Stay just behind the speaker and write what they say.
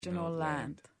Aboriginal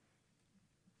land.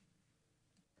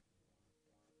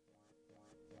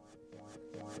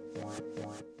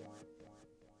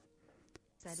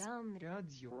 Salam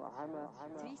Radio.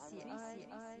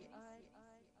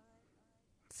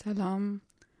 Salam,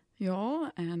 y'all,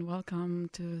 and welcome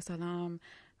to Salam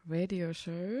Radio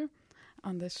Show.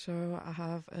 On this show, I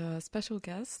have a special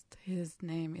guest. His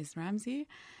name is Ramzi,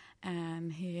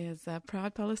 and he is a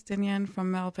proud Palestinian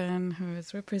from Melbourne who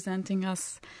is representing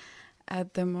us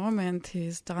at the moment.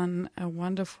 He's done a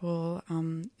wonderful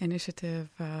initiative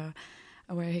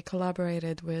where he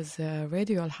collaborated with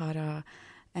Radio Al-Hara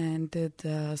and did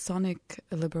the Sonic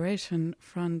Liberation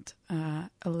Front,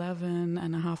 11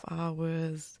 and a half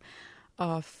hours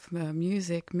of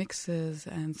music mixes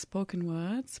and spoken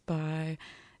words by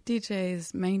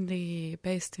DJs mainly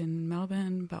based in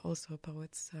Melbourne, but also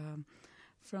poets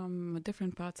from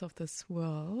different parts of this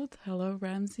world. Hello,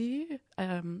 Ramzi.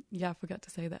 I forgot to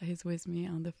say that he's with me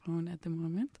on the phone at the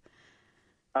moment.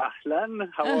 Ahlan,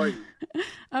 how are you?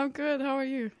 I'm good. How are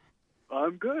you?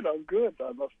 I'm good. I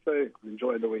must say, I'm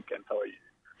enjoying the weekend. How are you?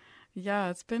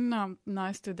 Yeah, it's been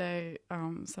nice today.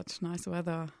 Such nice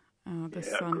weather. The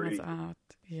sun was out.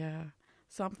 Yeah,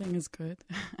 something is good.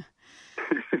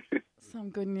 Some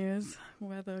good news.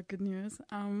 Weather, good news.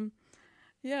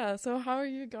 Yeah, so how are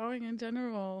you going in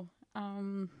general?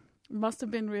 Must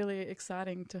have been really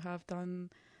exciting to have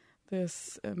done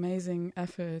this amazing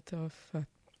effort of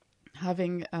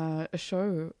having a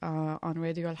show on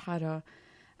Radio Al-Hara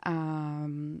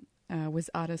with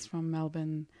artists from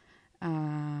Melbourne.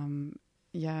 And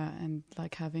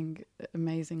like having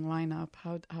amazing lineup.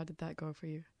 How did that go for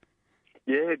you?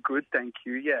 Yeah, good, thank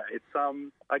you. Yeah, it's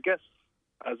I guess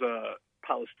as a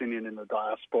Palestinian in the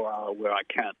diaspora where I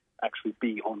can't actually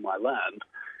be on my land,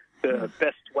 the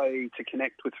best way to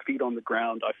connect with feet on the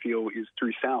ground, I feel, is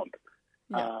through sound.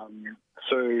 Yeah.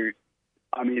 So,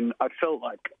 I mean, I felt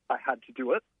like I had to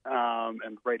do it,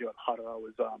 and Radio Al-Hara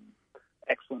was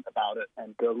excellent about it.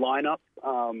 And the lineup,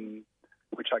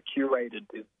 which I curated,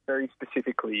 is very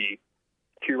specifically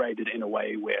curated in a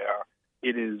way where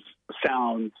it is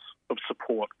sounds of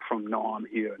support from Naam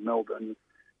here in Melbourne,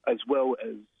 as well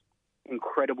as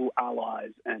incredible allies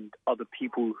and other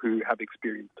people who have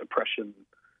experienced oppression.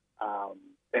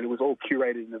 And it was all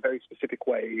curated in a very specific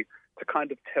way to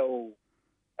kind of tell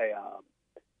a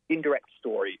indirect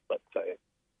story, let's say.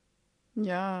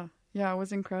 Yeah, it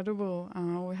was incredible.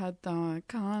 We had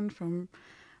Khan from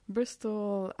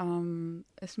Bristol,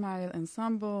 Ismail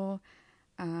Ensemble,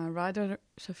 Ryder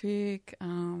Shafiq,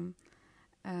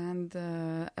 and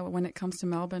when it comes to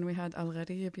Melbourne, we had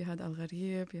Al-Gharib, you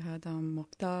had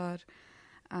Mukhtar,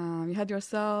 you had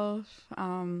yourself.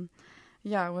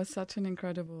 Yeah, it was such an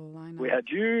incredible lineup. We had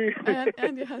you.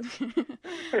 and you had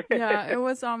Yeah, it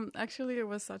was actually it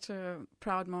was such a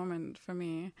proud moment for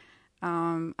me.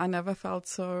 I never felt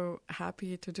so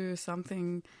happy to do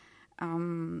something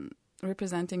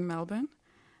representing Melbourne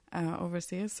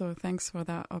overseas. So thanks for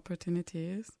that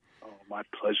opportunity. Oh, my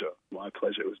pleasure.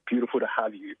 It was beautiful to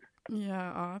have you.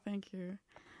 Yeah, thank you.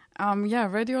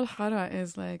 Radio Al-Hara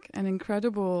is like an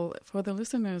incredible, for the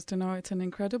listeners to know, it's an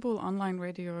incredible online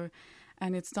radio,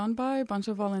 and it's done by a bunch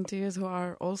of volunteers who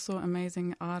are also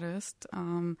amazing artists,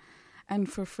 and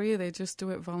for free, they just do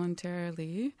it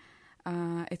voluntarily.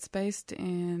 It's based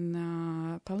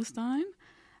in Palestine,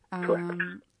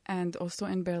 and also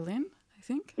in Berlin, I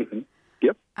think. Mm-hmm.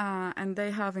 Yep. And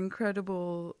they have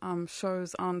incredible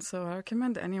shows on, so I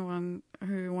recommend anyone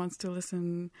who wants to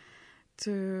listen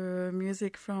to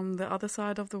music from the other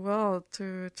side of the world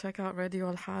to check out Radio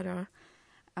Al-Hara.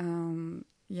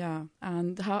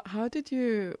 And how did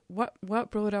you, what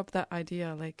brought up that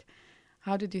idea? Like,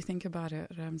 how did you think about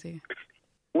it, Ramzi?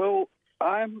 Well,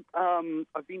 I've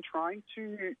been trying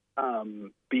to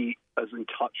be as in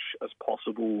touch as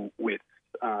possible with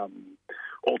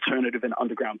alternative and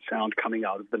underground sound coming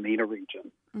out of the MENA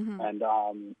region. Mm-hmm. And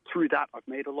through that, I've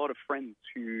made a lot of friends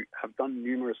who have done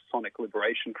numerous Sonic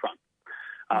Liberation Fronts,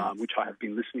 which I have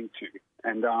been listening to.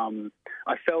 And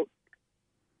I felt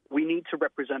we need to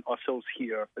represent ourselves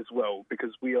here as well,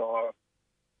 because we are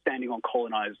standing on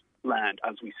colonized land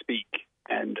as we speak.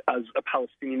 And as a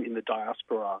Palestinian in the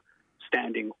diaspora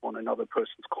standing on another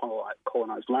person's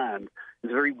colonized land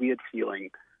is a very weird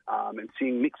feeling. And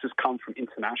seeing mixes come from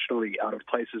internationally out of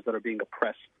places that are being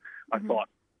oppressed, I thought,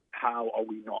 how are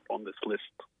we not on this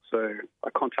list? So I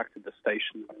contacted the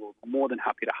station and were more than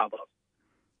happy to have us.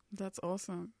 That's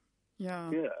awesome. Yeah.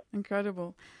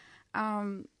 Incredible.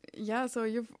 So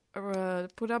you've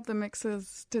put up the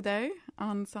mixes today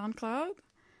on SoundCloud.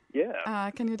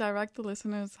 Yeah. Can you direct the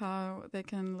listeners how they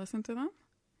can listen to them?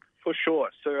 For sure.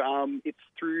 So it's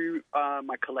through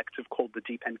my collective called the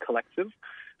Deep End Collective.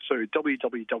 So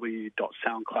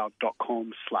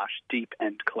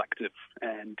www.soundcloud.com/deependcollective,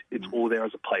 and it's all there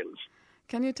as a playlist.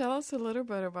 Can you tell us a little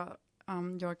bit about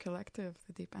your collective,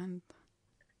 the Deep End?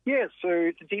 Yeah,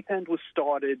 so the Deep End was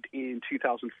started in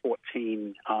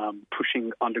 2014,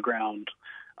 pushing underground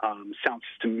sound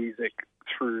system music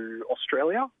through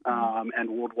Australia and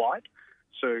worldwide.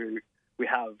 So we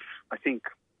have, I think,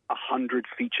 100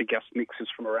 feature guest mixes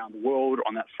from around the world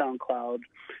on that SoundCloud.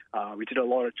 We did a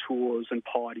lot of tours and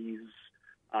parties,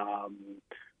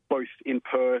 both in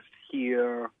Perth,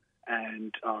 here,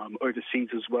 and overseas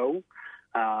as well.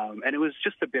 And it was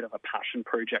just a bit of a passion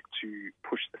project to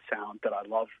push the sound that I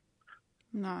love.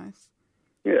 Nice.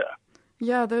 Yeah.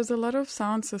 Yeah, there's a lot of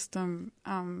sound system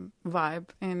vibe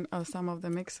in some of the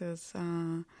mixes,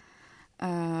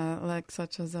 like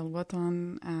such as El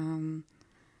Watan,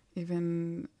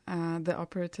 even the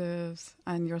operatives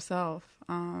and yourself.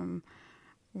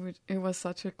 It was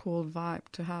such a cool vibe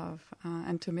to have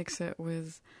and to mix it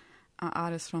with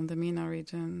artists from the MENA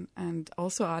region and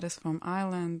also artists from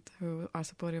Ireland who are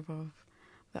supportive of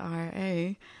the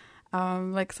IRA.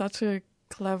 Like such a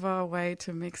clever way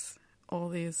to mix all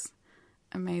these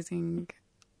amazing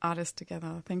artists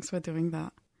together. Thanks for doing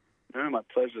that. No, my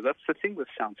pleasure. That's the thing with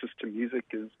sound system music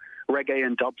is reggae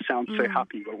and dub sound so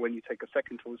happy, but when you take a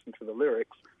second to listen to the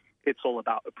lyrics, it's all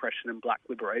about oppression and black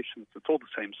liberation. So it's all the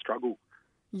same struggle.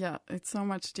 Yeah, it's so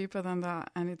much deeper than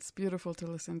that, and it's beautiful to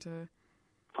listen to.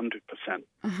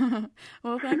 100%.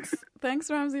 Well, thanks,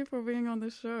 Ramsey, for being on the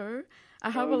show. I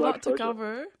have a lot to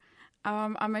cover.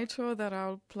 I made sure that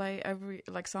I'll play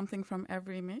something from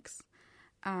every mix,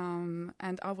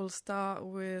 and I will start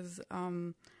with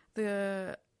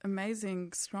the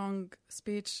amazing, strong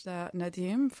speech that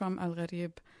Nadim from Al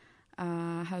Gharib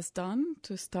has done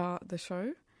to start the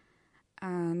show.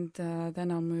 And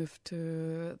then I'll move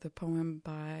to the poem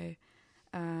by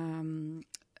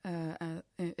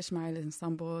Ismail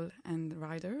Istanbul and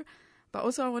Ryder. But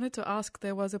also I wanted to ask,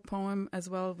 there was a poem as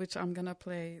well, which I'm going to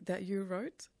play, that you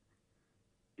wrote.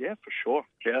 Yeah, for sure.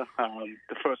 Yeah,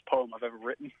 the first poem I've ever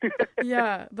written.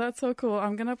 Yeah, that's so cool.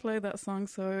 I'm going to play that song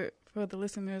so for the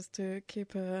listeners to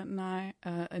keep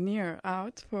an ear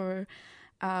out for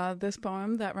this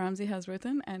poem that Ramsey has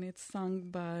written, and it's sung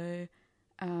by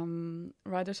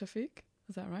Ryder Shafiq.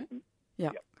 Is that right?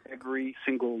 Yeah. Yep. Every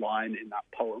single line in that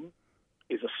poem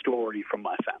is a story from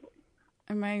my family.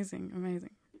 Amazing.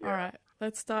 Yeah. All right,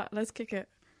 let's start. Let's kick it.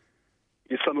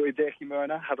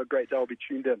 Have a great day. I'll be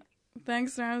tuned in.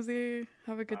 Thanks, Ramsey.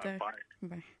 Have a good day.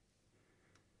 Bye.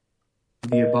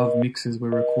 The above mixes were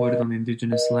recorded on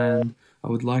Indigenous land. I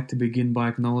would like to begin by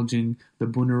acknowledging the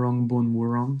Bunurong Bun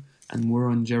Wurrung and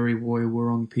Wurundjeri Woi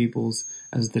Wurrung peoples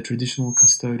as the traditional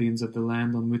custodians of the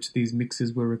land on which these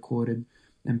mixes were recorded,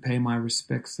 and pay my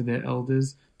respects to their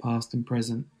elders, past and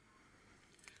present.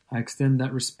 I extend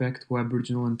that respect to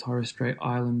Aboriginal and Torres Strait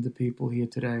Islander people here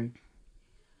today.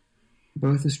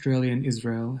 Both Australia and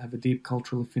Israel have a deep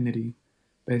cultural affinity,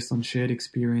 based on shared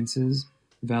experiences,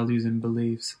 values and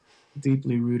beliefs,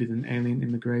 deeply rooted in alien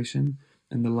immigration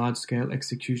and the large-scale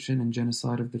execution and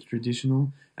genocide of the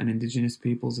traditional and indigenous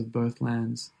peoples of both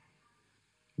lands.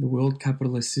 The world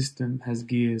capitalist system has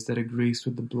gears that are greased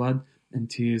with the blood and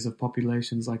tears of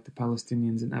populations like the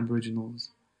Palestinians and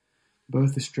Aboriginals.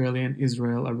 Both Australia and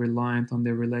Israel are reliant on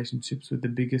their relationships with the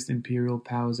biggest imperial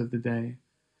powers of the day,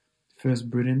 first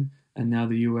Britain and now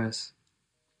the US.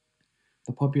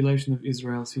 The population of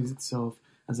Israel sees itself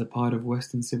as a part of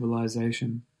Western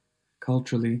civilization.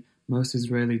 Culturally, most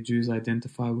Israeli Jews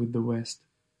identify with the West.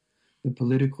 The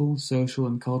political, social,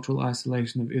 and cultural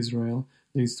isolation of Israel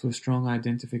leads to a strong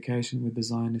identification with the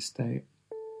Zionist state.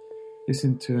 This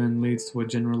in turn leads to a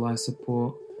generalized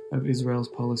support of Israel's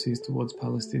policies towards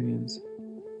Palestinians.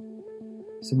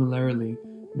 Similarly,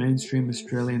 mainstream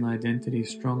Australian identity is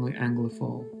strongly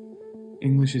Anglophile.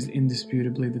 English is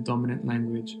indisputably the dominant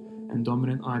language, and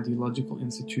dominant ideological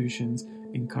institutions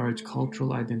encourage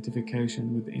cultural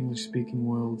identification with the English-speaking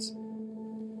worlds.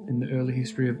 In the early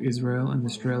history of Israel and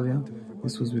Australia,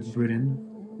 this was with Britain,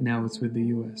 now it's with the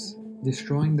US.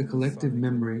 Destroying the collective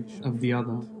memory of the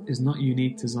other is not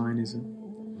unique to Zionism.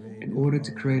 In order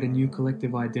to create a new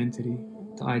collective identity,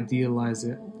 to idealize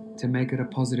it, to make it a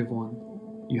positive one,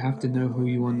 you have to know who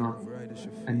you are not,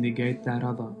 and negate that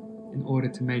other, in order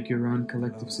to make your own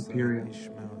collective superior.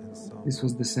 This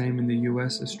was the same in the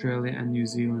US, Australia and New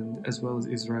Zealand, as well as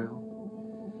Israel.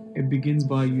 It begins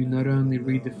by you not only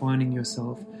redefining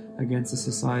yourself against the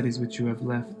societies which you have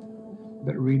left,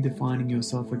 but redefining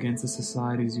yourself against the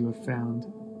societies you have found.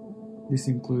 This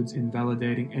includes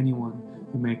invalidating anyone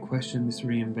who may question this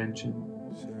reinvention,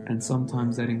 and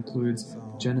sometimes that includes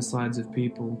genocides of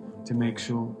people to make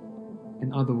sure.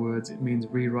 In other words, it means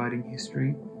rewriting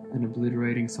history and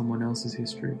obliterating someone else's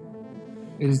history.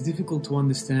 It is difficult to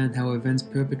understand how events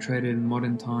perpetrated in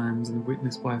modern times and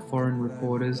witnessed by foreign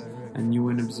reporters and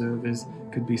UN observers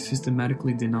could be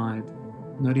systematically denied,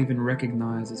 not even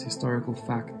recognized as historical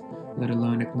fact, let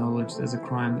alone acknowledged as a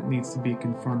crime that needs to be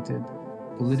confronted,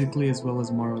 politically as well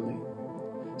as morally.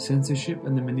 Censorship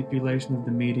and the manipulation of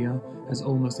the media has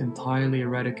almost entirely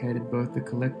eradicated both the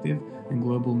collective and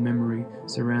global memory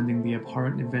surrounding the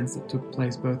abhorrent events that took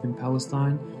place both in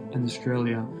Palestine and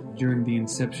Australia during the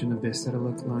inception of their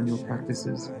settler colonial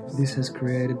practices. This has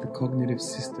created the cognitive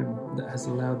system that has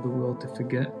allowed the world to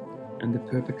forget and the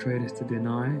perpetrators to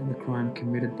deny the crime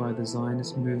committed by the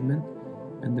Zionist movement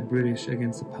and the British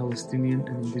against the Palestinian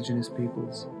and indigenous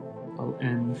peoples. I'll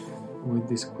end with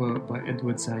this quote by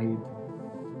Edward Said.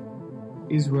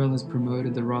 Israel has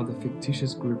promoted a rather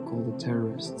fictitious group called the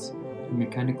terrorists, who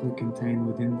mechanically contain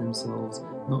within themselves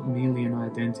not merely an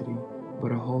identity,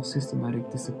 but a whole systematic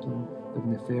discipline of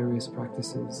nefarious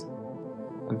practices.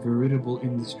 A veritable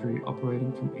industry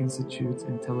operating from institutes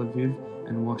in Tel Aviv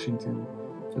and Washington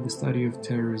for the study of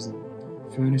terrorism,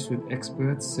 furnished with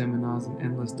experts, seminars, and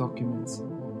endless documents,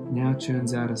 now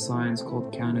churns out a science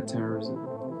called counterterrorism,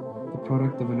 the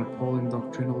product of an appalling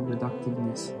doctrinal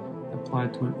reductiveness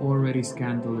applied to an already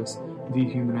scandalous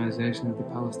dehumanization of the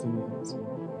Palestinians.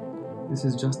 This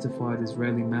has justified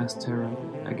Israeli mass terror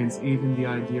against even the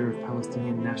idea of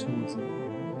Palestinian nationalism,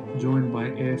 joined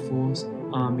by Air Force,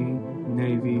 Army,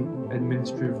 Navy,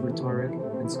 administrative rhetoric,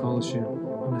 and scholarship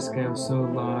on a scale so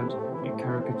large it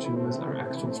caricatures our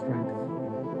actual strength.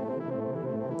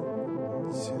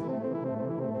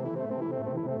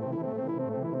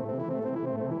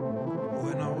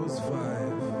 When I was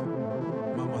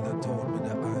 5, my mother told me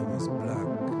that I was black.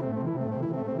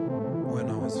 When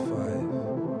I was 5,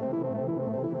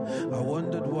 I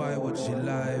wondered why would she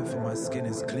lie, for my skin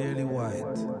is clearly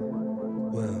white.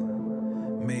 Well,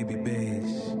 maybe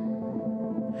beige.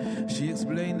 She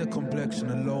explained that complexion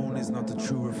alone is not a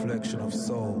true reflection of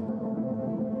soul,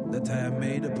 that I am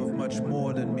made up of much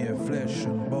more than mere flesh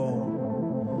and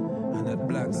bone, and that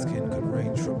black skin can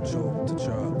range from chalk to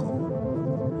charcoal.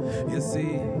 You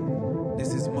see,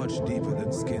 this is much deeper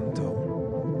than skin tone.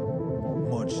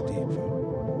 Much deeper.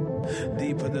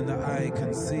 Deeper than the eye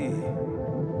can see.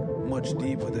 Much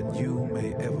deeper than you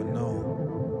may ever know.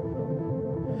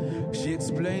 She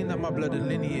explained that my blood and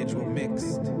lineage were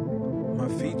mixed. My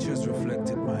features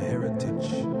reflected my heritage,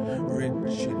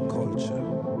 rich in culture.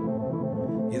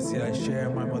 You see, I share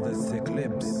my mother's thick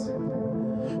lips.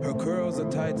 Her curls are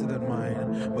tighter than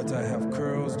mine, but I have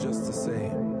curls just the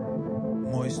same.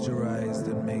 Moisturized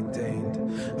and maintained,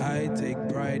 I take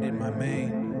pride in my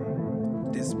mane,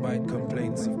 despite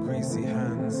complaints of greasy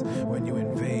hands when you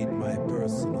invade my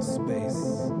personal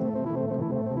space.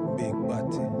 Big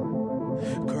body,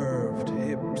 curved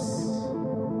hips.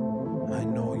 I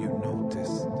know you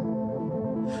noticed.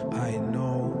 I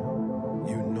know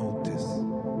you noticed.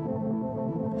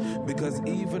 Because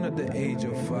even at the age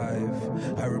of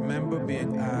 5, I remember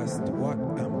being asked, what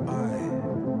am I?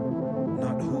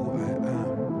 Not who I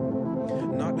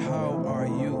am. Not how are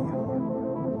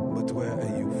you, but where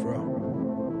are you from?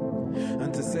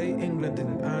 And to say England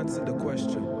didn't answer the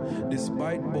question,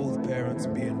 despite both parents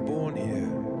being born here,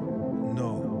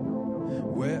 no.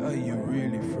 Where are you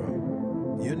really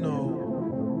from? You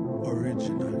know,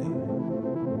 originally.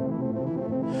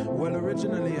 Well,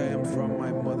 originally I am from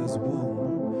my mother's womb.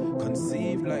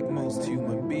 Conceived like most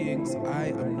human beings, I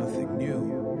am nothing new.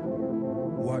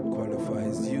 What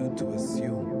qualifies you to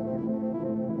assume?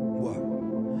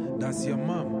 What? That's your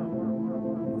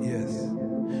mom? Yes,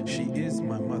 she is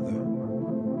my mother.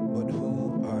 But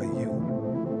who are you?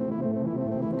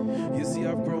 You see,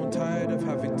 I've grown tired of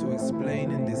having to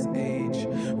explain in this age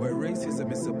where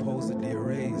racism is supposedly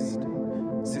erased.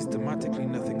 Systematically,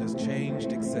 nothing has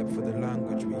changed except for the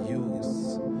language we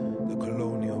use. The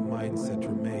colonial mindset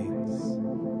remains.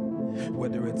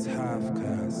 Whether it's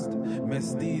half-caste,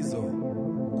 mestizo,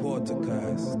 quarter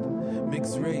caste,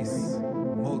 mixed race,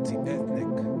 multi-ethnic,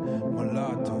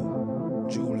 mulatto,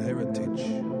 dual heritage,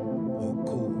 or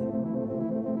cool.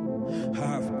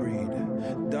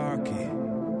 Half-breed, darky,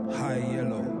 high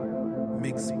yellow,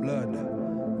 mixed blood,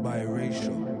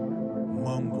 biracial,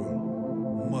 mongrel,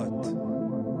 mutt,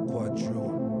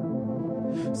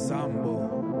 quadroon. Sambo,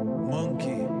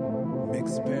 monkey,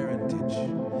 mixed parentage,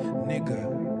 nigger,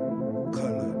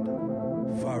 colored,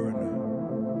 foreigner,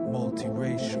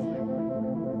 multiracial,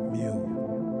 mule.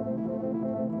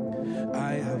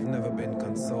 I have never been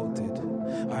consulted.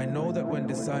 I know that when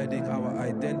deciding our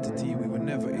identity, we were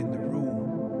never in the room.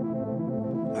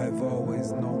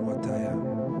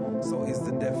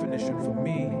 definition for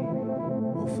me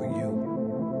or for you.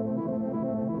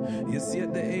 You see,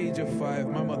 at the age of 5,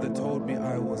 my mother told me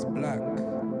I was black.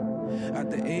 At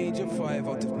the age of 5,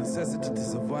 out of necessity to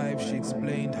survive, she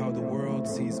explained how the world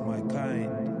sees my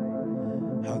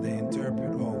kind, how they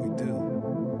interpret all we do.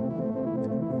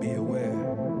 Be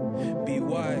aware, be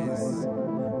wise,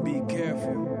 be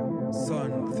careful,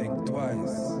 son, think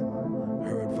twice.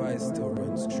 Her advice still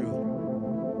runs true.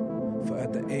 For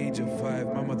at the age of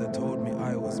 5, my mother told me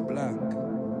I was black,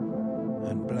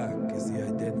 and black is the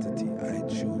identity I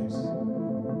choose.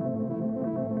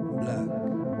 Black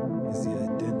is the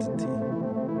identity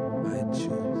I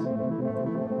choose.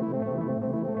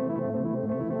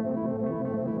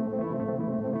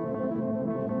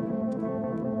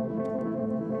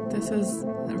 This is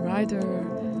Ryder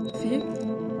Fig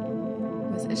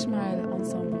with Ishmael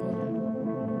Ensemble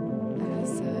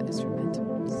as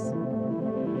instrumentals.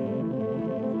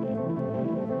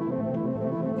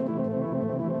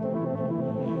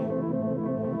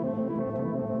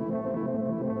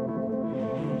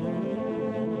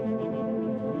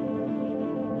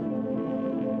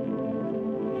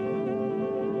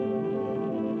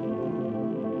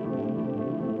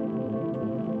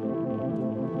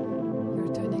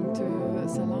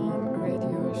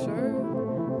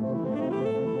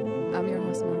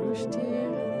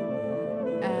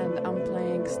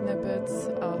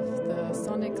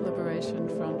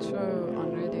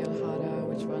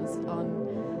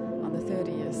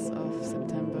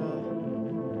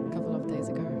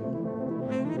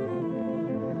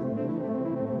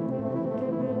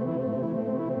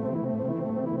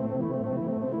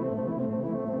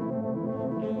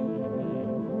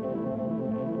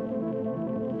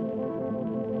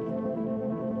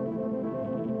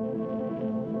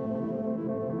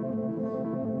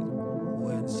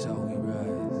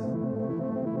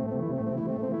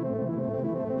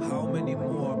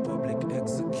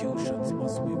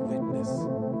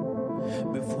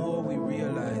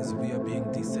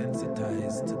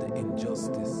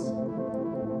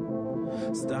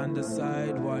 Stand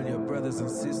aside while your brothers and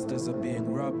sisters are being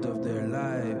robbed of their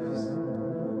lives,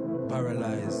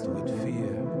 paralyzed with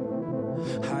fear,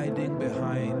 hiding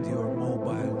behind your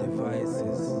mobile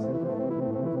devices.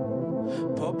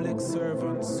 Public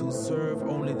servants who serve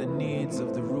only the needs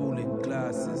of the ruling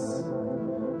classes,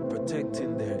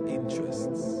 protecting their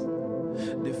interests,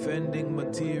 defending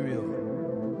material,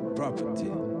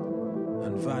 property,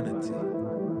 and vanity,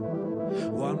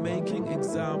 while making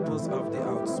examples of the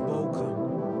outspoken,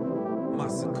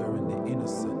 massacring the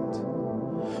innocent,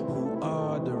 who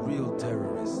are the real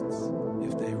terrorists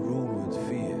if they rule with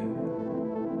fear.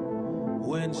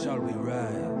 When shall we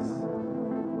rise?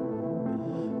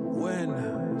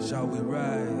 When shall we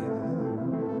rise?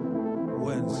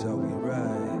 When shall we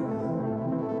rise?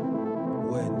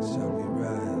 When shall we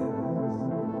rise?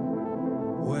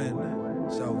 When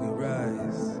shall we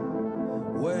rise?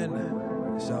 When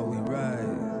shall we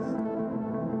rise?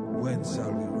 When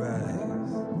shall we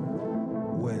rise?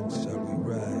 When shall we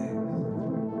rise?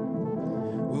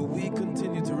 Will we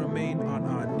continue to remain on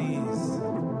our knees,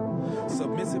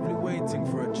 submissively waiting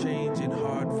for a change in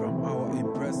heart from our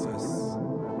oppressors,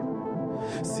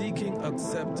 seeking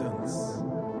acceptance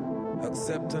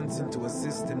into a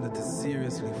system that is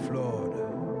seriously flawed,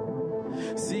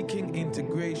 seeking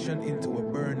integration into a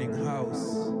burning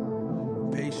house,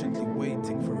 patiently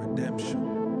waiting for redemption,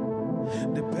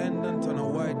 dependent on a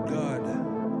white God,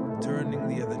 turning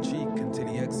the other cheek until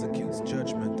he executes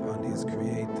judgment on his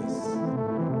creators,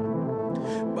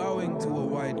 bowing to a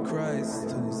white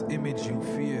Christ whose image you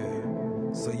fear,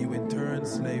 so you in turn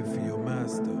slave for your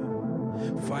master,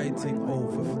 fighting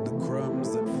over the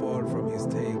crumbs that fall from his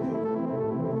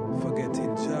table,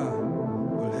 forgetting Jah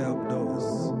will help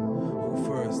those who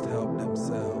first help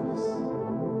themselves.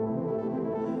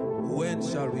 When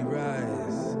shall we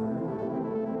rise?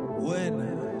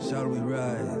 When shall we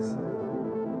rise?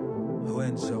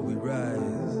 When shall we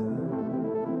rise?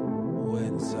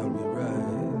 When shall we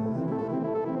rise?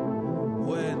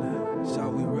 When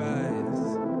shall we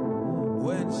rise?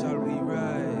 When shall we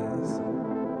rise?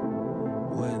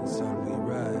 When shall we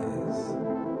rise?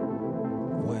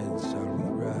 When shall we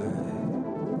rise?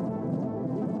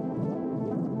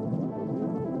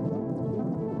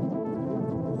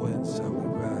 When shall we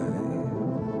rise?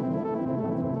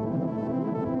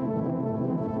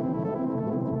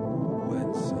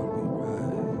 When shall we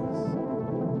rise?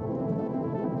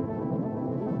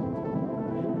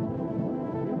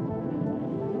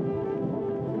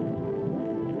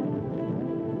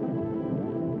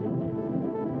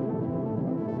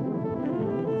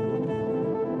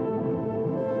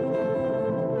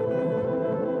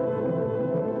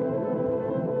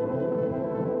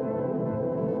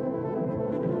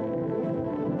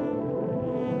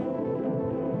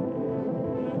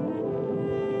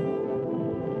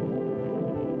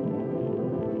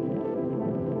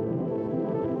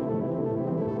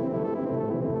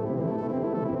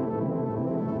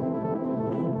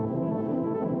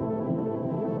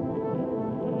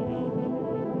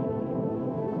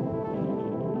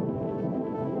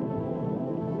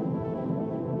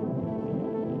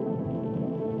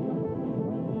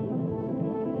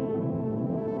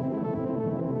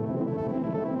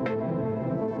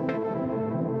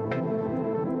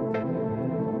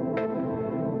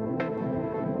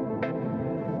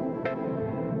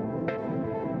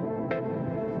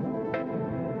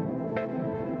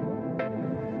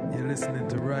 You're listening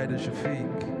to Ryder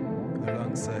Shafiq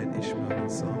alongside Ishmael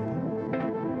Ensemble.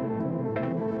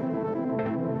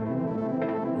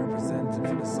 Representing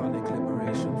for the Sonic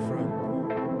Liberation Front.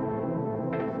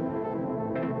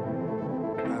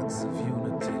 Acts of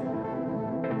unity.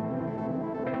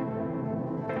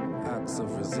 Acts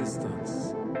of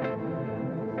resistance.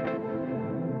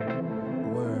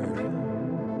 Word.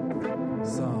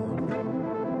 Sound.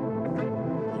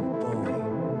 And power.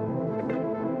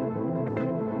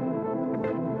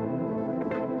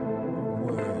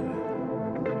 Word.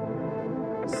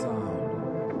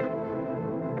 Sound.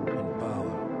 And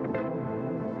power.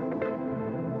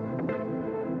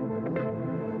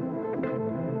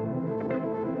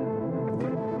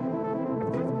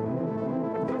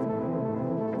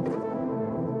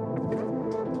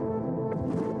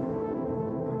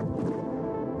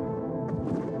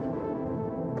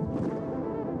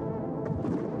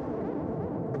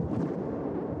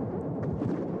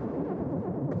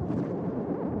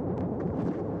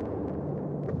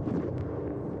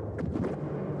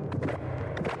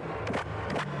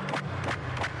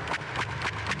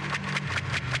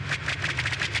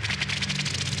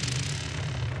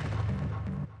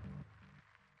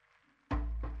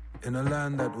 In a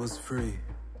land that was free,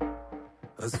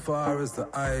 as far as the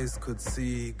eyes could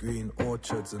see, green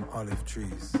orchards and olive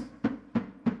trees,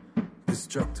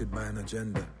 destructed by an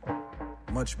agenda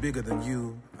much bigger than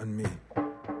you and me.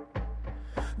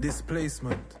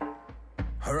 Displacement,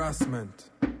 harassment,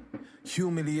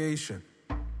 humiliation,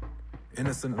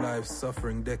 innocent lives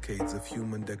suffering decades of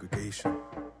human degradation.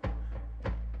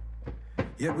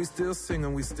 Yet we still sing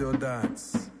and we still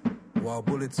dance, while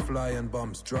bullets fly and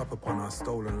bombs drop upon our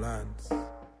stolen lands.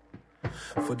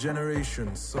 For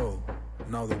generations, so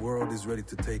now the world is ready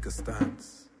to take a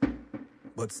stance,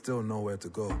 but still nowhere to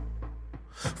go.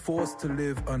 Forced to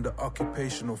live under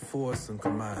occupational force and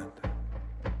command.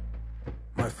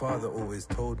 My father always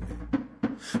told me,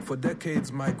 for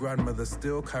decades my grandmother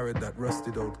still carried that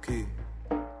rusted old key,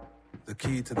 the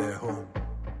key to their home,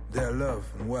 their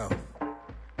love and wealth,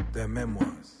 their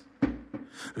memoirs.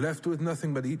 Left with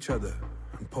nothing but each other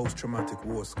and post-traumatic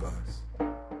war scars.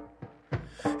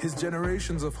 His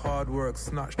generations of hard work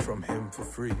snatched from him for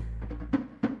free.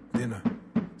 Dinner,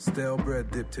 stale bread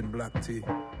dipped in black tea.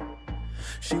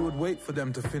 She would wait for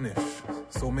them to finish,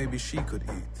 so maybe she could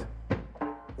eat.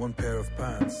 One pair of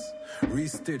pants,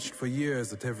 restitched for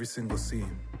years at every single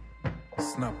seam.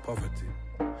 Snap poverty,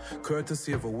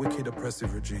 courtesy of a wicked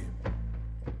oppressive regime.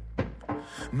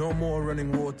 No more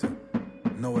running water,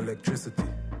 no electricity.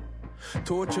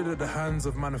 Tortured at the hands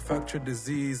of manufactured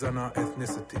disease and our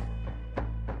ethnicity.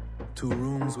 2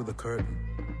 rooms with a curtain,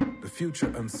 the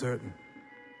future uncertain.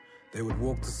 They would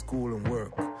walk to school and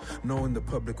work, knowing the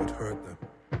public would hurt them.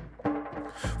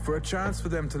 For a chance for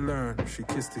them to learn, she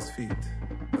kissed his feet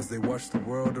as they watched the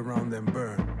world around them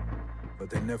burn, but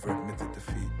they never admitted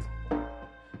defeat.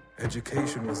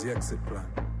 Education was the exit plan.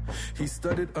 He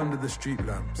studied under the street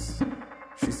lamps.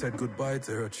 She said goodbye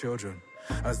to her children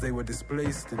as they were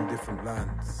displaced in different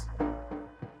lands.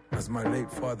 As my late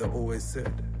father always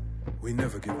said, we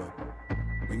never give up.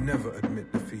 We never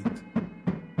admit defeat.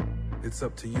 It's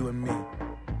up to you and me.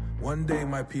 One day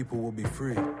my people will be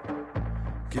free.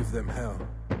 Give them hell.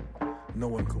 No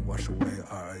one can wash away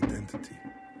our identity.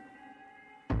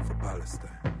 For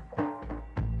Palestine.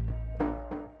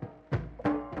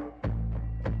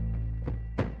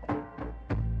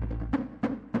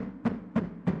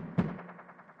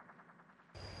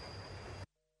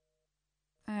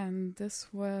 And this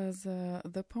was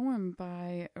the poem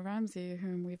by Ramzi,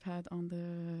 whom we've had on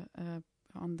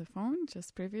the phone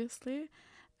just previously,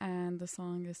 and the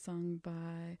song is sung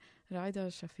by Ryder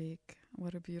Shafiq.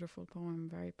 What a beautiful poem,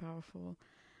 very powerful.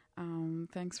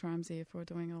 Thanks, Ramzi, for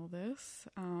doing all this.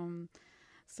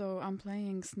 So I'm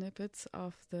playing snippets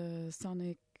of the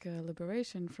Sonic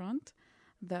Liberation Front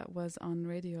that was on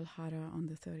Radio Al-Hara on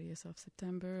the 30th of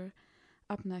September.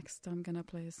 Up next, I'm going to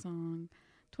play a song,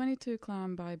 22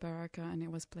 Clam by Baraka, and it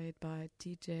was played by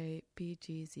DJ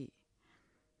BGZ.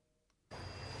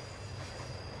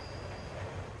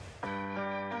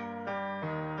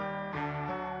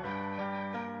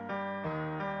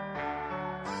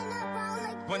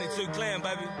 Clan,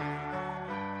 baby.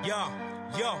 Yo.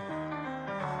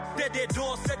 Set that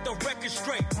door, set the record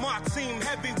straight. My team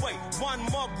heavyweight. One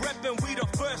mob reppin', we the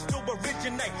first to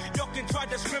originate. Y'all can try to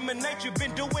discriminate, you've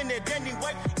been doing it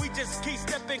anyway. We just keep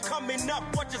stepping, coming up,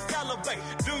 watch us elevate.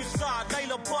 Doorside,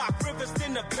 Layla Park, Rivers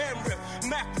in the pen rip.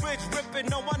 Mac Ridge rippin',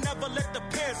 no, I never let the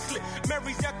pen slip.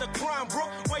 Mary's at the crime, bro,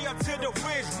 way up to the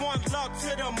ridge. One love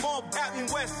to the mob out in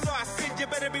West Side. Sid, you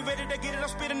better be ready to get it. I'm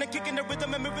spitting and kicking the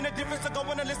rhythm and moving the difference. So go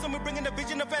on and listen, we're bringing the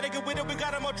vision of better get with it. We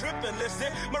got him all tripping.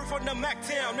 Listen, Murph from the Mac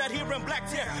Town, not here in Black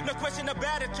Town. No question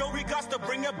about it, Joe. We got to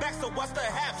bring it back. So what's the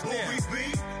half now? Who we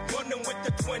be? Running with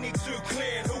the 22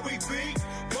 clan. Who we be?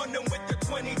 Running with the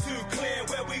 22 clan.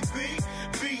 Where we be?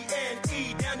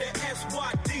 B-N-E down to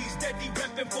S-Y-D. Steady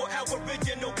repping for our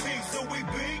original peace. Who we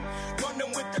be?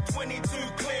 Running with the 22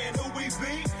 clan. Who we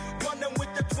be? Running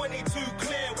with the 22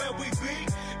 clan. Where we be?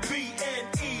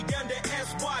 B-N-E down to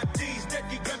S-Y-D.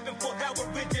 Steady repping for our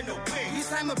original peace. You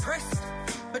say I'm oppressed,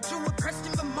 but you oppressed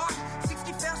in Vermont.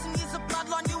 60,000 years of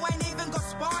bloodline, you ain't even got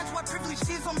spines. Why privilege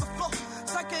tears on the floor?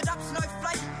 Soak it up,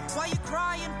 snowflake. Why you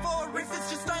crying for? If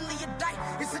it's just only a day,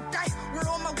 it's a day where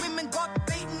all my women got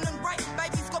beaten and raped.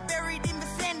 Babies got buried in the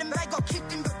sand and they got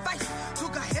kicked in the face.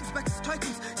 Took our heads back as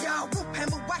tokens, yeah, I whoop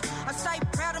him away. I stay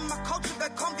proud of my culture, though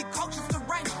convict culture's the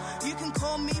range. You can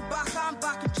call me Barker, I'm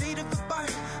barking G to the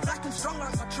bone. Black and strong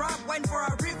like my tribe, waiting for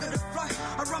our river to flow.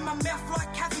 I run my mouth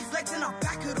like Kathy's legs and I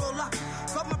back it all up.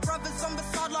 Got my brothers on the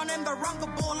sideline and they run the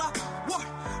ball up. What?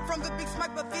 From the big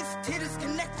smoke, but this tit is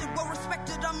connected. Well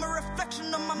respected, I'm a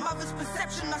reflection of my mother's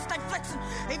perception. I stay flexing,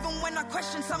 even when I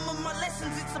question some of my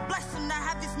lessons. It's a blessing to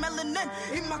have this melanin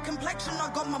in my complexion. I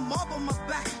got my mob on my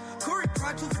back, Curry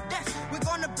pride to the death. We're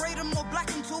gonna breed them all black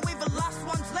until we're the last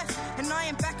ones left. And I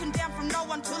ain't backing down from no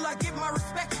one till I give my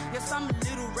respect. Yes, I'm a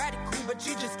little radical, but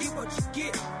you just get what you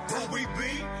get. Who we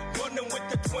be? Running with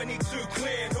the 22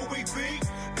 clan. Who we be?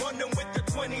 Running with the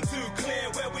 22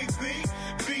 clan. Where we be?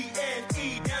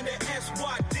 B-N-E down to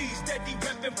S-Y-D. Steady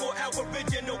repping for our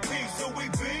original peace. Who we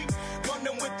be?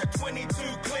 Running with the 22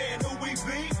 clan. Who we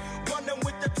be? Running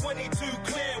with the 22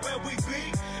 clan. Where we be?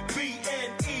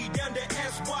 B-N-E down to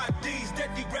S-Y-D.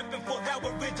 Steady repping for our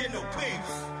original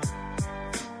peace.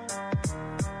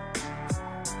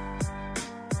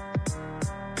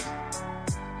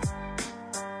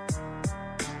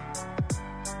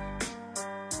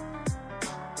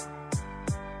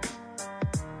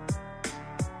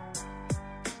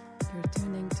 You're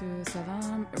tuning to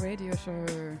Salam Radio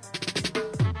Show.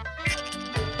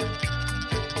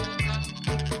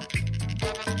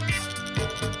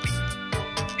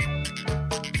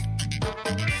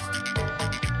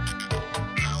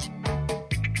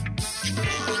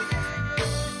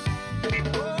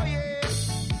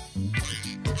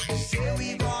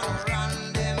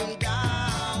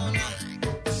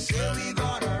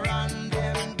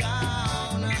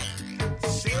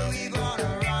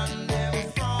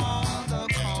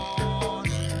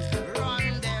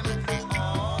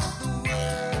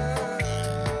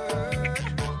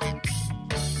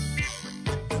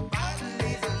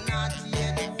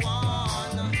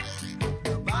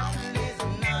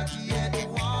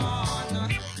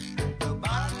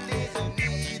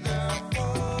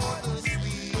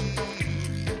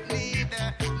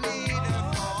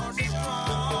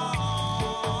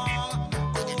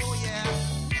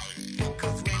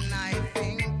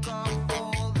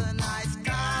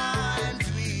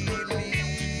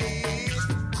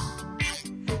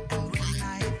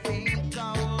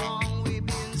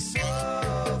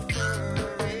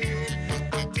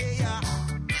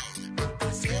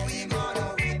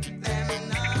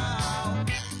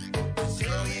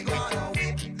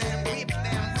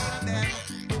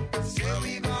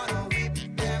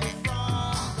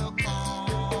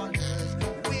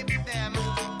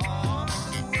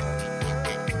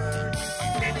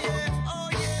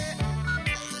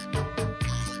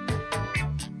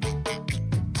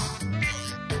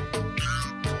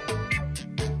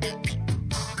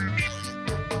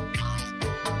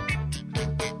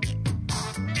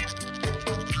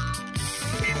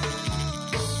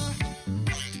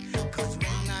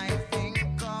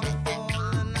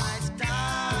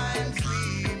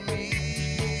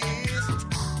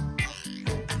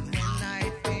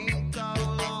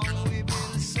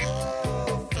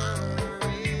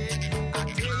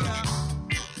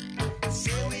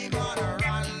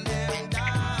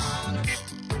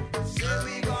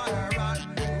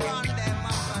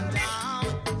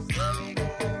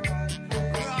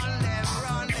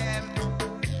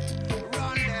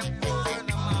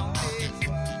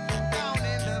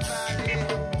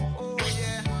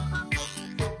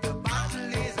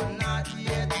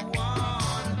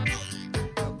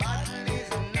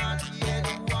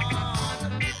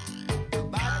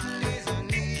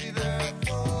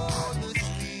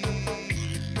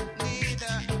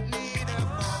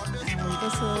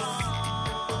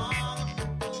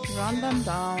 Run Them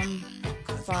Down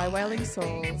by Wailing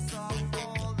Souls.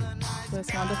 This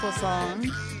wonderful song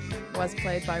was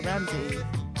played by Ramsey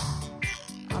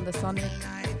on the Sonic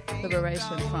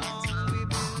Liberation Front.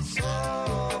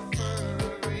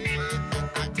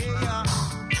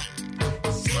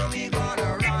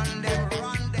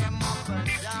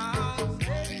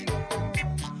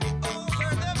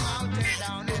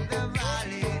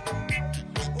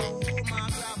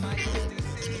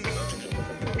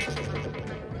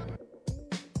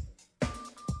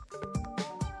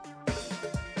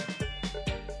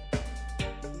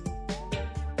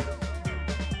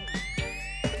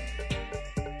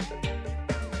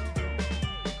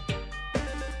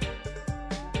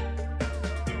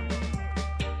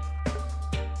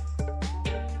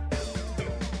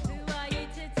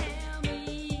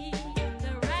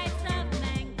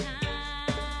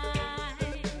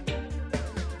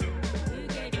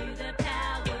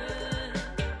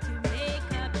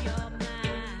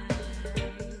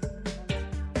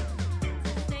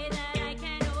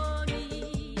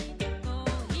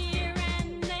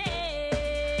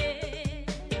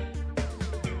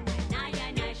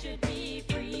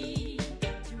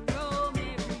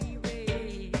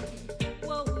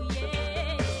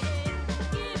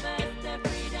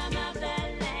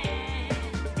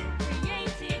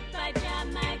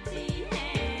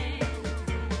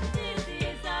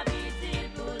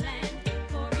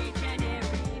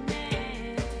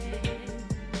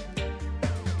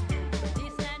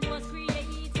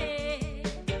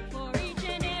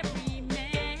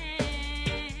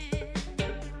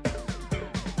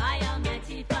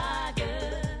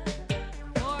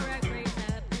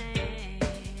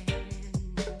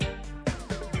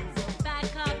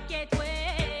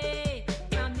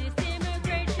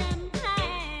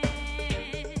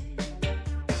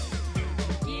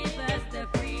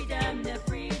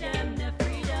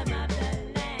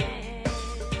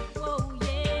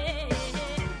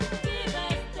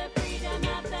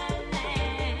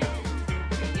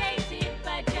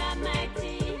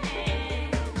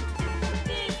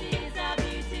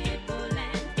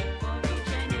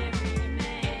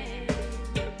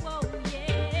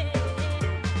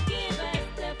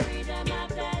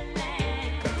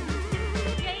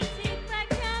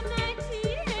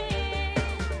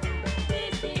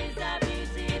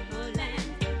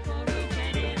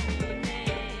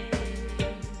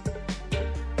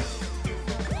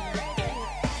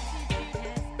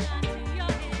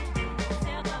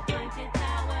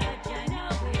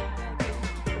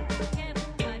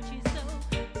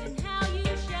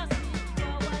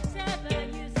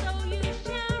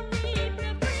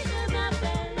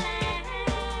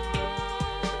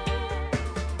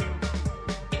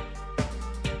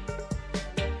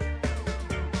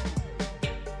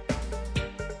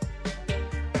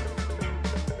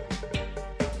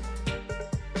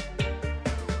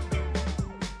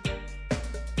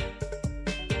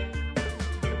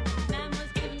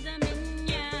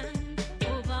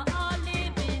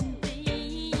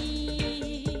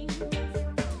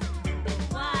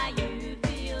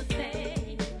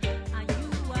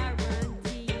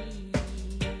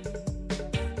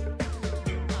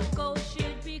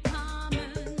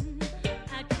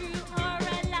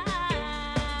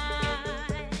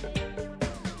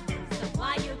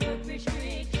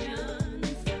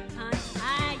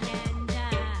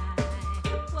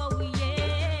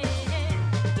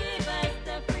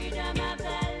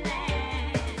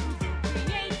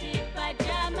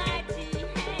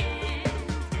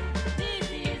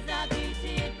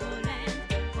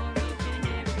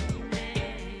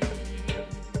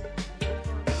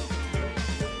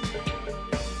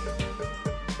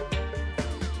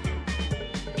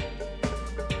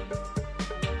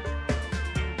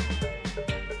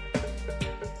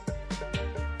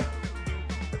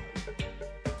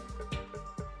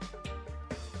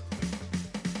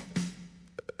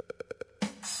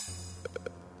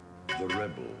 the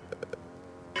rebel.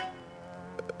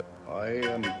 I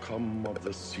am come of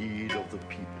the seed of the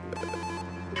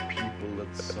people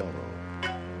that sorrow,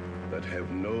 that have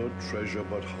no treasure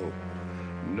but hope,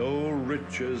 no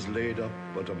riches laid up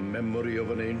but a memory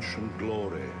of an ancient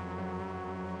glory.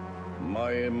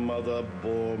 My mother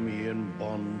bore me in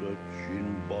bondage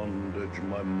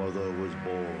my mother was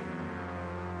born.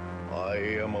 I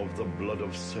am of the blood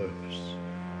of serfs,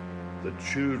 the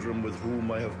children with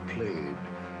whom I have played,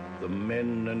 the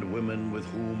men and women with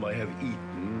whom I have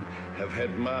eaten, have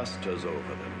had masters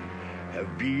over them,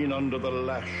 have been under the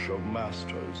lash of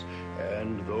masters,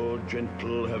 and though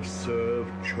gentle have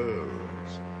served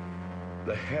churls.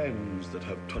 The hands that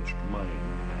have touched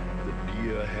mine, the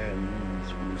dear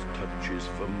hands whose touch is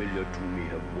familiar to me,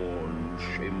 have worn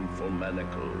shameful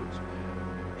manacles,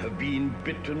 have been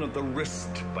bitten at the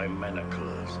wrist by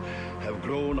manacles, have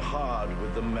grown hard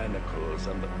with the manacles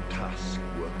and the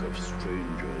taskwork of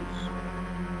strangers.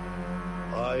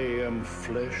 I am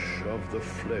flesh of the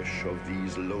flesh of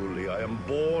these lowly, I am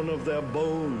born of their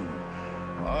bone,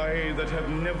 I that have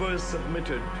never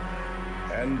submitted,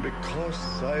 and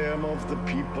because I am of the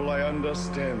people, I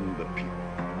understand the people.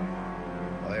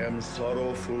 I am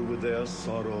sorrowful with their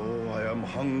sorrow, I am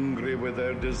hungry with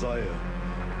their desire.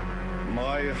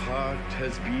 My heart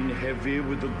has been heavy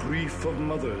with the grief of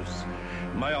mothers.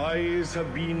 My eyes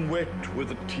have been wet with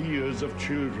the tears of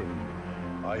children.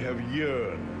 I have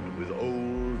yearned with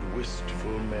old,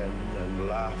 wistful men and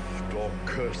laughed or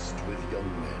cursed with young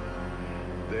men.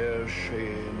 Their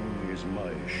shame is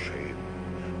my shame,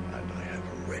 and I have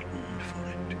reddened for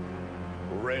it.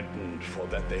 Reddened for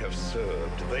that they have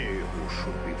served, they who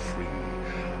should be free.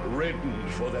 Reddened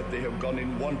for that they have gone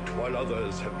in want while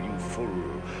others have been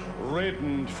full.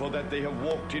 Reddened for that they have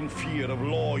walked in fear of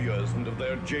lawyers and of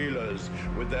their jailers,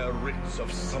 with their writs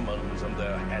of summons and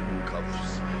their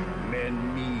handcuffs,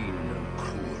 men mean and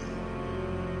cruel.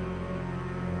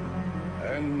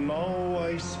 And now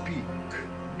I speak,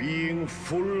 being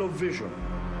full of vision.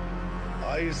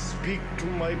 I speak to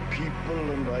my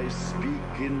people, and I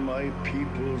speak in my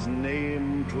people's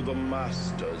name to the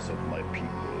masters of my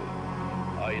people.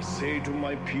 I say to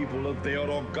my people that they are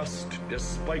august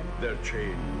despite their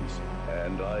chains,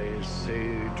 and I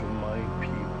say to my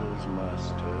people's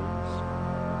masters,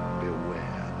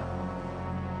 beware.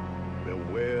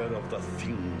 Beware of the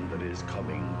thing that is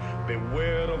coming.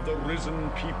 Beware of the risen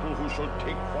people who shall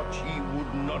take what ye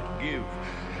would not give.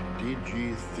 Did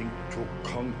ye think to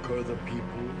conquer the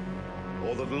people?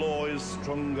 Or that law is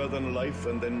stronger than life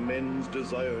and than men's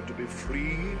desire to be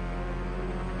free?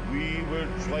 We will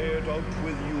try it out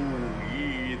with you,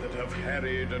 ye that have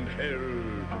harried and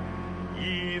held,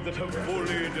 ye that have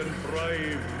bullied and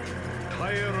bribed,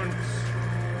 tyrants,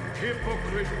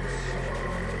 hypocrites,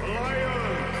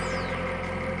 liars.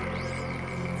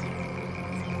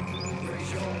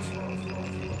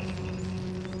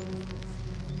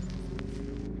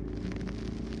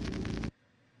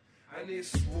 And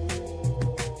it's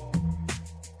war.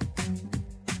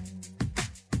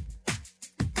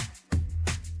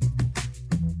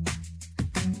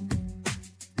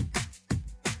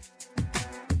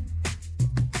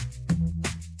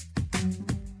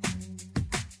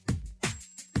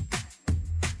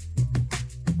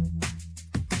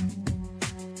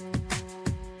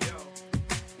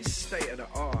 It's state of the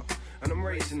art, and I'm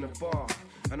raising the bar.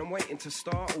 And I'm waiting to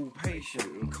start, all patient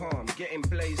and calm, getting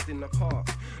blazed in the park,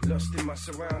 lost in my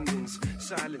surroundings,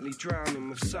 silently drowning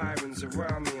with sirens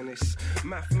around me. And it's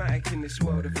mathematic in this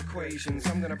world of equations.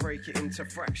 I'm gonna break it into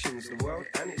fractions, the world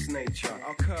and its nature.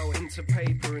 I'll curl into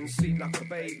paper and sleep like a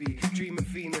baby, dream of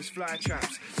Venus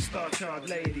flytraps, star-child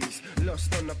ladies,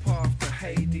 lost on the path to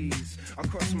Hades. I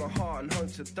cross my heart and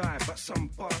hope to die, but some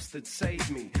bastard saved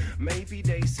me. Maybe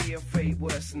they see a fate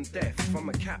worse than death. If I'm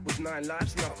a cat with 9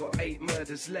 lives and I've got 8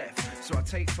 murders left, so I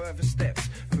take further steps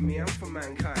for me and for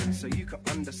mankind, so you can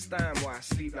understand why I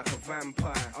sleep like a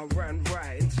vampire. I ran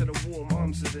right into the warm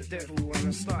arms of the devil when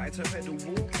I started to pedal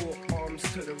walk arms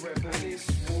to the rebel. And it's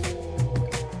war.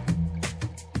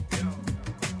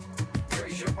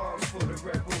 Raise your arms for the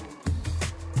rebel.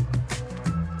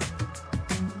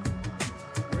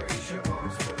 Raise your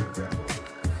arms for the rebel.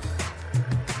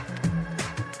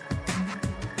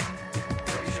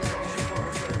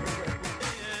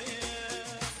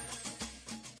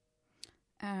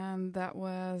 And that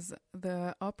was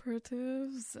the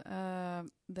Operatives.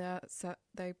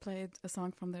 They played a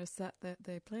song from their set that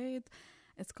they played.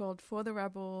 It's called For the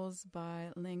Rebels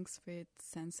by Lynx Fit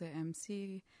Sensei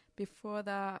MC. Before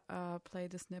that,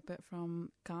 played a snippet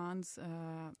from Khan's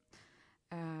a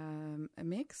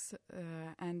mix.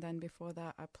 And then before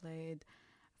that, I played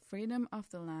Freedom of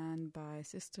the Land by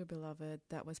Sister Beloved.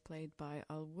 That was played by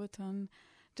Al Wooten.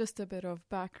 Just a bit of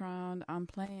background. I'm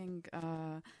playing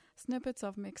snippets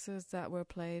of mixes that were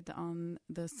played on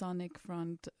the Sonic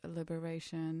Front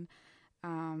Liberation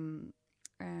and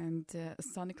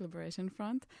Sonic Liberation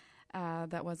Front.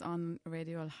 That was on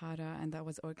Radio Al-Hara, and that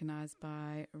was organized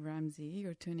by Ramzi.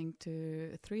 You're tuning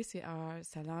to 3CR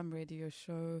Salam Radio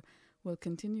Show. We'll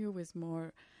continue with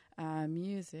more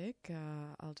music.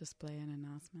 I'll just play an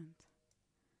announcement.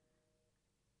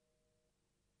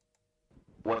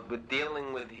 What we're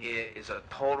dealing with here is a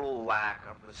total lack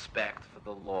of respect for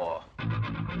the law.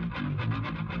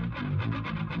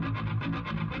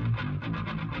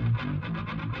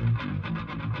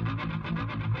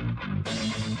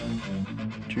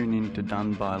 Tune in to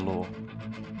Done by Law.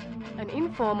 An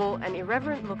informal and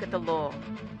irreverent look at the law.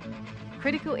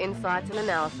 Critical insights and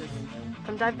analysis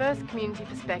from diverse community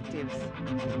perspectives.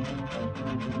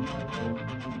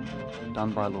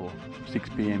 Done by Law, 6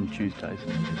 p.m. Tuesdays.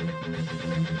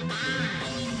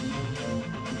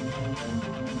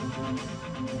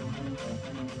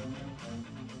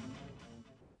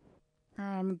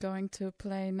 I'm going to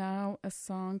play now a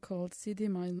song called Sidi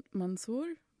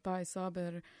Mansour by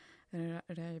Saber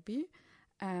Rabi,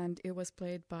 and it was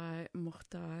played by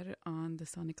Mukhtar on the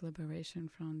Sonic Liberation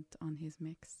Front on his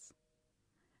mix.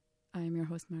 I am your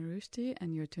host Marushti,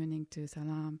 and you're tuning to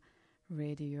Salam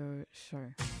Radio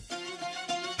Show.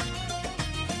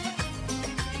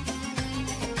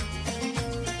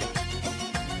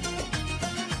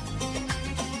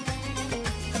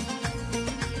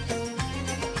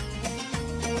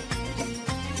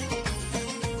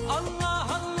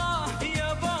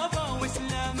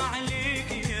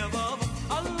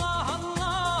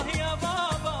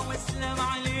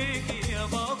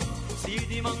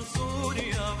 منصور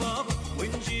يا بابا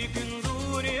ونجيك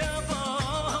نزور يا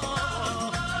بابا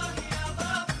يا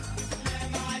بابا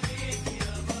سلام عليك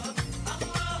يا بابا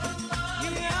الله الله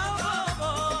يا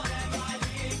بابا سلام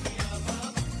عليك يا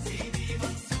بابا سيدي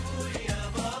منصور يا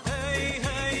بابا هي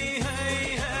هي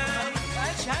هي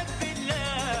هي أشهد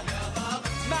بالله يا بابا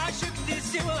ما عشقت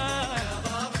سواه يا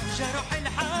بابا جرح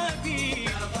الحبيب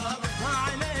يا بابا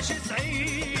علاش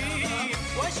سعيد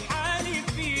واش حالي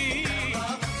فيه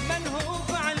منهوب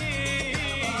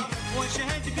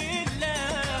واشهد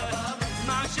بالله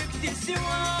ما عشقت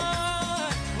سواه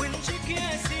ونجيك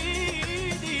يا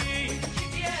سيدي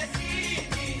نجيك يا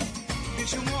سيدي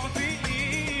بشموع في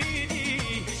ايدي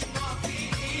بشموع في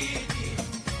ايدي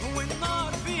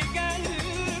والنار في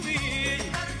قلبي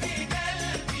النار في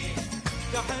قلبي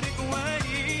تحرق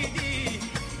وريدي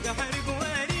تحرق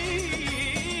وريدي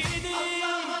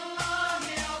الله الله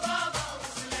يا بابا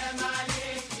والسلام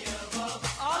عليك يا بابا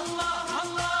الله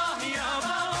الله يا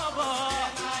بابا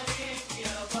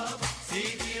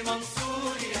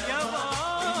منصور يا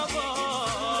بابا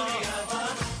يا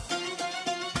بابا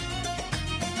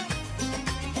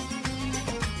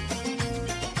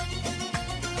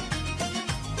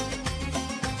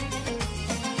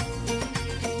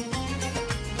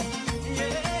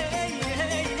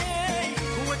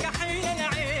هو كحيل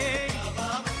العين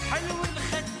حلو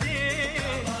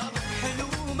الخدين حلو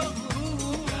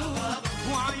مغرور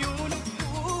وعيونه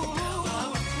بحور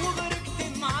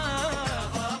وغرقت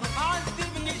معاه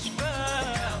عذبني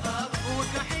شفاه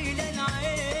وكحيل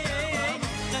العين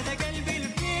خذ قلبي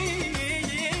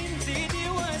الفين زيدي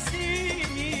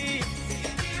واسيني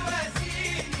زيدي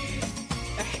واسيني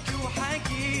احكي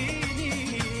وحكيني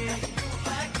احكي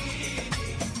وحكيني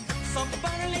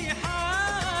صبر لي حالي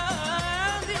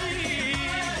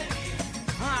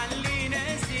علينا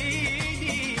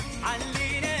سيدي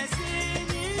علينا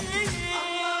سيدي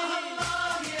الله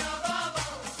الله يا بابا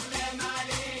والسلام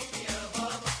عليك يا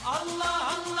بابا الله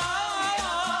الله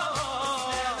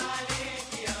سلام عليك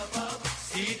يا بابا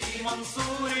سيدي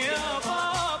منصور يا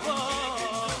بابا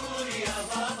منصور يا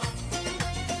بابا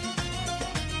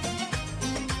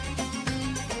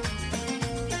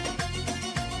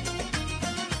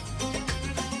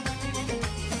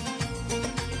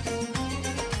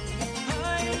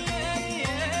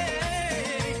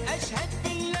أشهد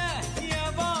بالله يا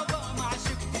بابا ما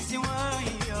عشقت سواه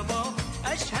يا بابا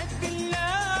أشهد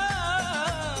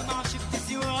بالله ما عشقت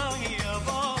سواه يا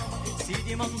بابا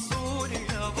سيدي منصور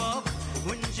يا بابا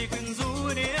ونجيك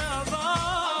نزور يا بابا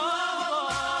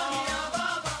يا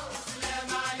بابا والسلام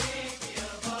عليك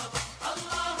يا بابا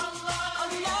الله الله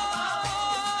الله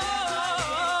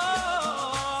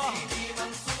سيدي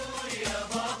منصور يا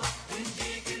بابا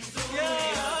ونجيك نزور يا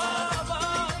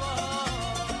بابا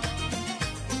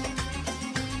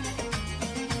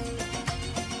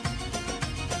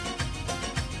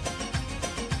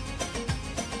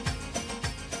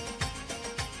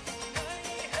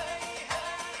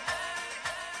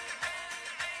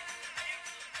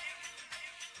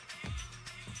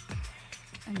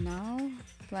And now,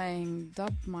 playing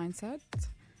Dub Mindset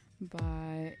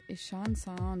by Ishan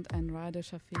Sound and Ryder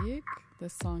Shafiq.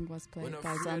 This song was played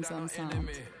by Zamzam Sound.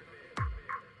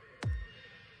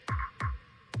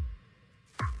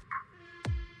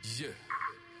 Yeah.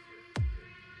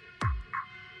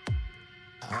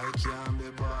 I can't be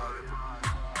bought.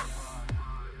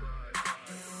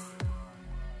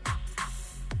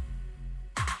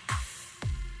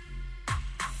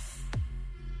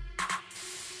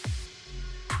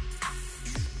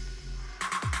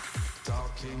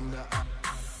 Talking the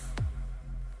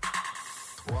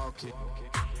walking.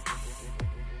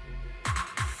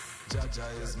 Jaja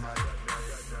is my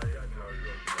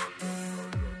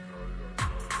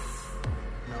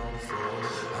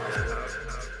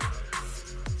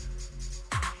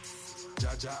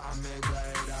Jaja, I'm a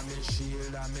guide, I'm a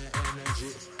shield, I'm a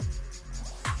energy.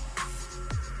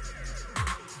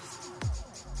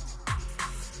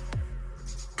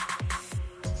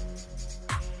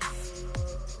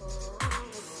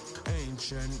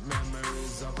 Ancient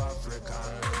memories of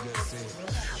African legacy.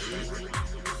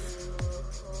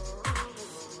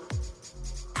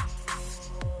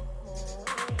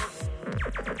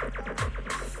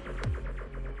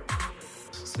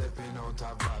 Stepping out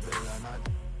of Babylon.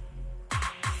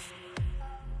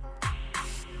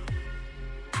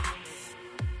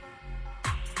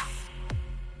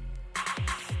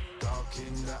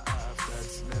 Talking the half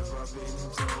that's never been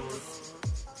told.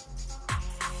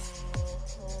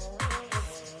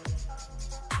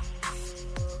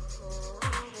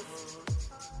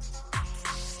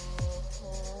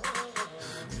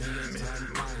 Militant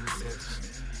mindset.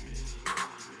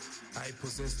 I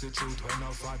possess the truth when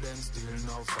enough of them still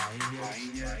no find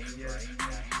yet.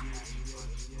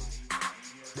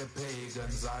 The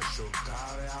pagans are shook, I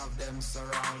have them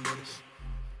surrounded.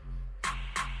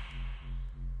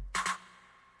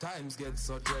 Times get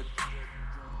so dread.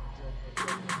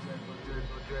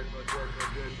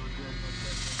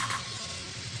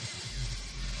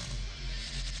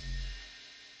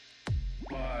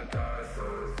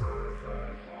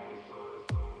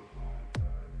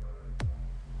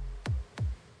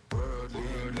 Worldly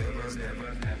never.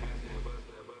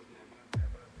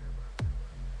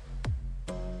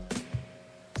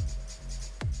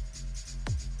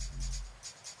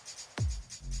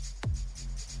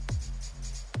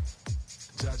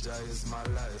 Jaja is my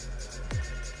life.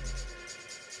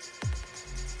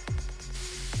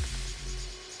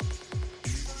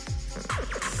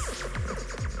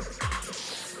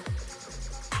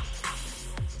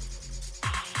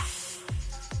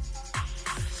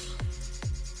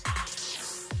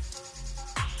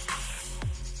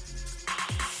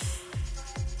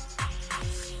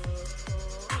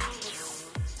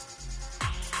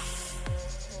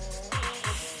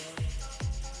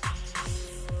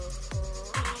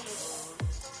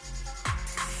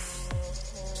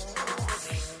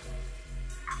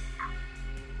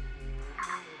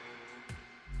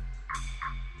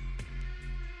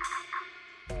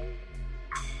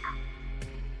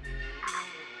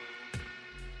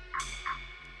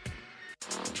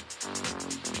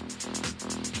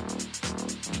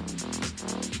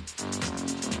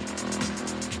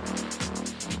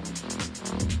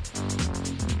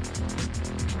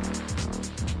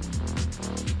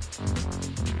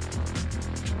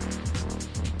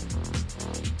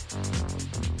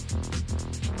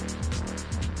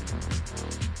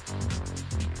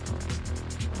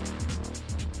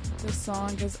 The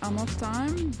song is Amok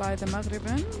Time by the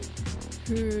Maghriban,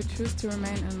 who choose to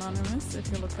remain anonymous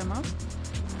if you look them up.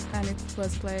 And it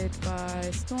was played by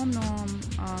Storm Norm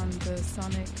on the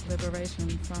Sonic Liberation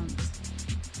Front.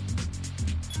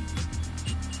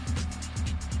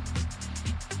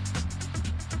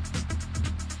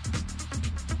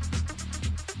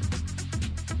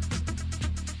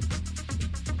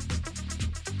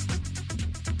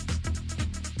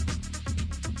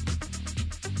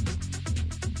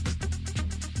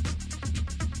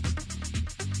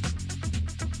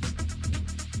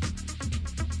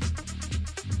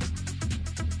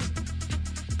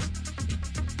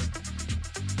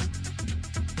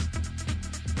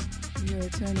 You're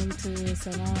tuning to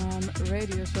Salam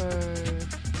Radio Show.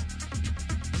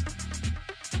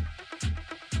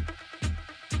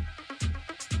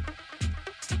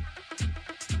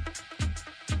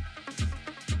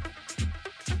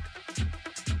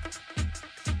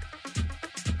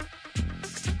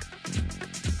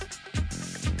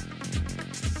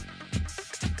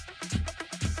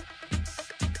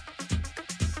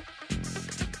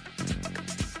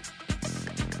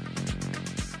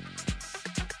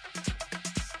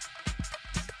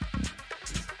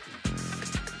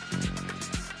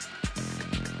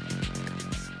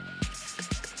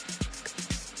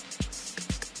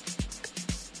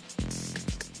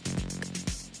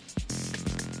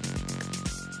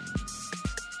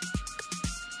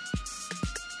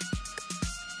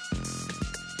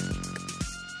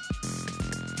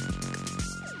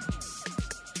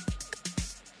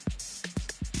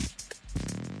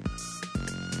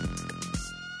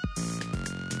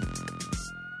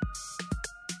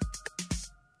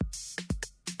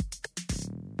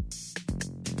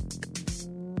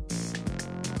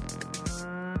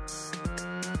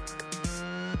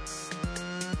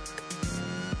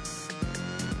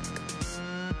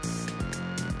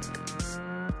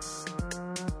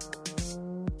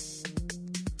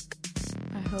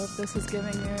 hope this is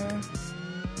giving you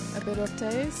a bit of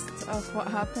taste of what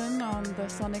happened on the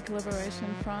Sonic Liberation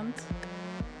Front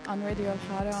on Radio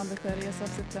Al-Hara on the 30th of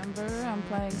September. I'm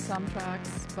playing some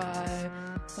tracks by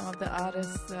some of the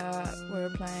artists that were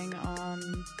playing on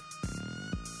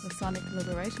the Sonic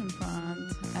Liberation Front,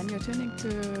 and you're tuning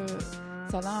to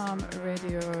Salam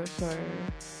Radio Show.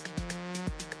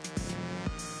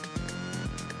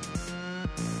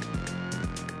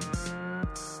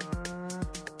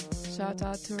 Shout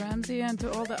out to Ramsey and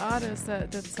to all the artists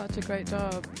that did such a great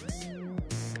job.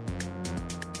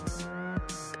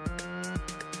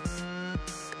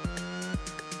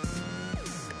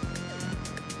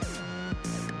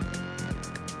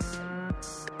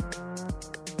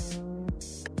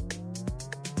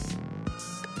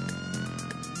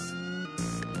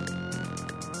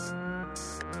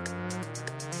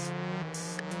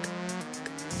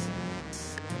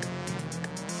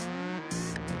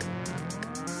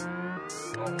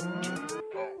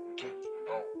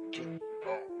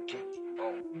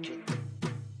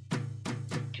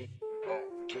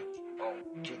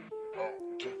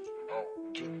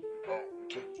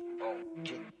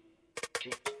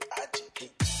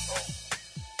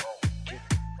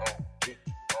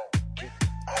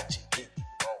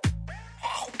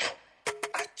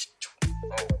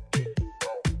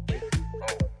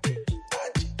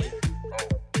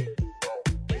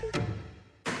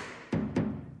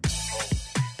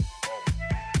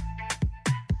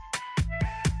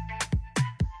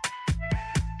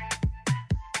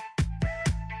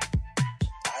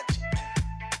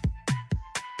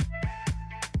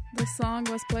 The song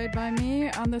was played by me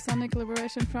on the Sonic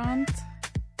Liberation Front.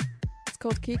 It's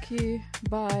called Kiki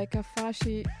by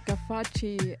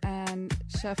Gafachi and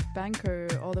Chef Banker,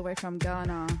 all the way from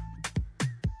Ghana.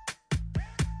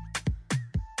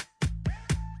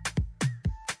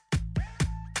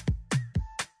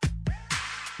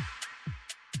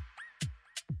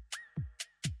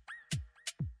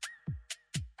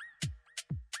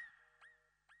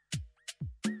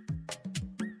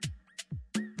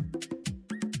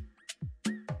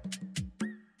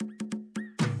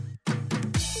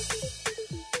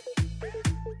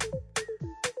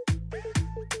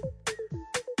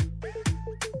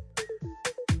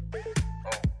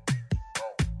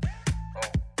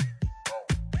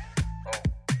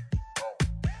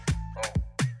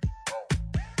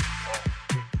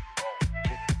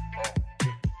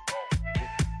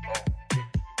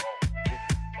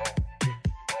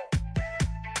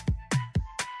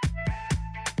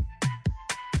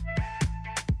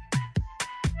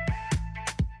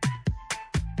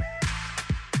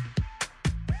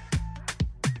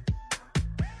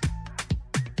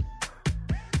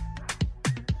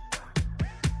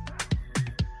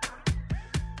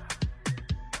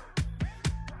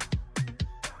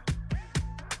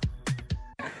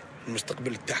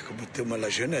 المستقبل تاعكم انتم لا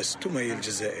جونيس انتم هي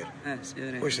الجزائر.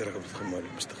 سيرين. واش راكم تخمموا على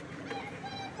المستقبل؟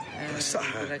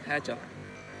 صح. لك حاجه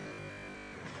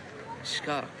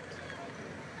الشكاره.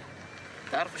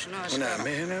 تعرف شنو الشكاره؟ نعم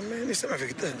انا ماني سامع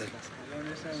فيك تهدر.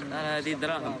 الشكاره هذه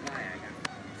دراهم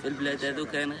في البلاد هذو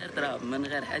كاين غير دراهم من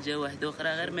غير حاجه واحده اخرى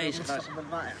غير ما يشخص.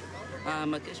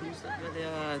 ما كاينش مستقبل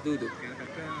يا دودو.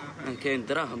 كاين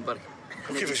دراهم برك.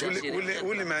 كيفاش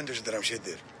واللي ما عندوش دراهم شي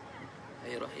يدير؟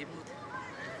 يروح يموت.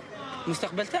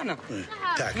 المستقبل تاعنا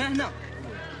تاعك هنا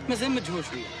مازال مجهول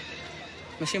شويه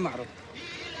ماشي معروف.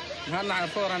 نهار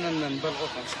نعرفو رانا نبلغو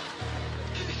خمسه.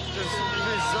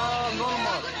 ليزا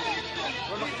نورمال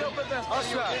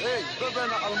اسمع اي بابا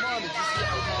انا الماني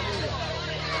جنسيه المانيه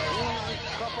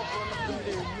كابا نخدم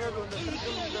ليه مالو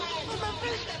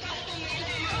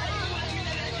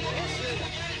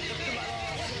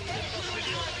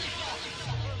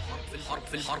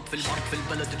في الحرب في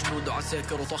البلد جنود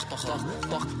وعساكر وطخطخة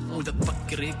طخ وإذا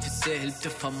تفكر هيك في الساهل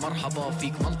تفهم مرحبا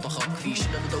فيك منطقك في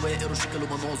شلل ودوائر وشكل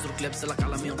ومناظرك لابسه لك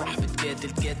على مين راح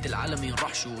بتقاتل على مين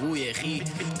راح شو هو يا أخي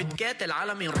بتقاتل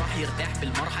على مين راح يرتاح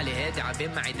بالمرحلة هادي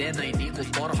عبين معدانا يديك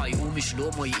وبارها يقوم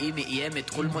شلوم ويقيم قيامة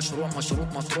كل مشروع مشروط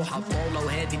مطروح على الطاولة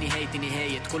وهادي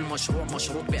نهاية كل مشروع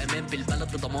مشروط بأمان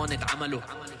بالبلد بضمانة عمله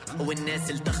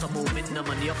والناس التخموا منا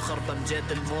من يفخر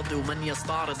بمجاد الماضي ومن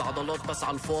يستعرض عضلات بس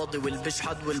على الفاضي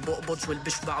والبشحد والبقبضش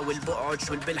والبشبع والبقعدش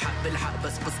بالحق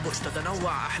بس بسبقش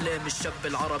تتنوع أحلام الشاب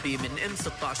العربي من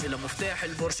M16 إلى مفتاح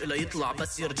البرج إلى يطلع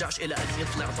بس يرجعش إلى أن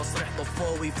يطلع تصريح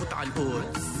ضفاوي يفوت على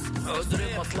القدس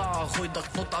عذري بطلع أخوي بدك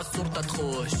تنط على السور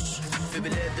تخش في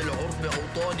بلاد العرب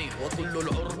أوطاني وكل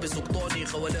العرب سلطاني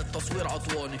خوالات تصوير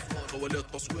عطواني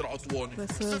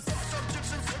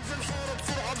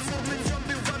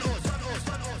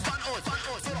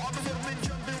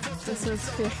This is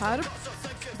في حرب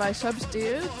by شاب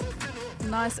جديد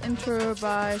Nice intro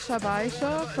by Shab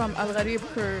Aisha from Al Gharib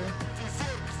crew.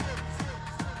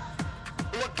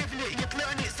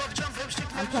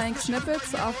 I'm playing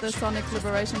snippets of the Sonic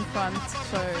Liberation Front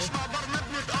show.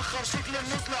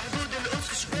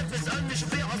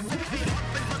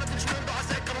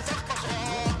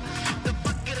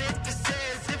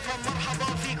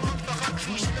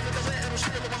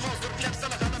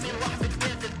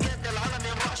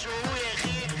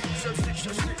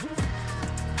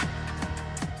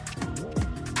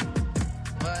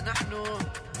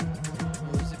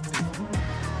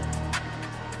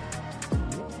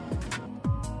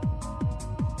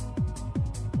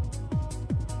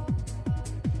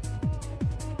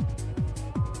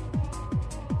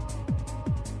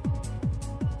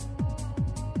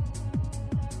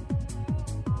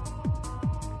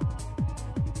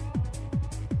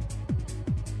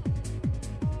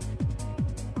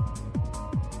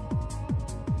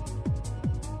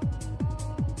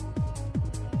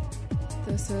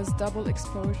 This is Double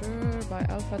Exposure by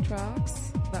Alpha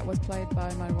Tracks that was played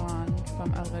by Marwan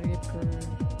from Al Gharib crew.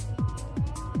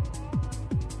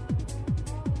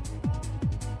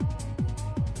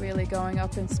 Really going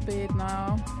up in speed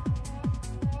now.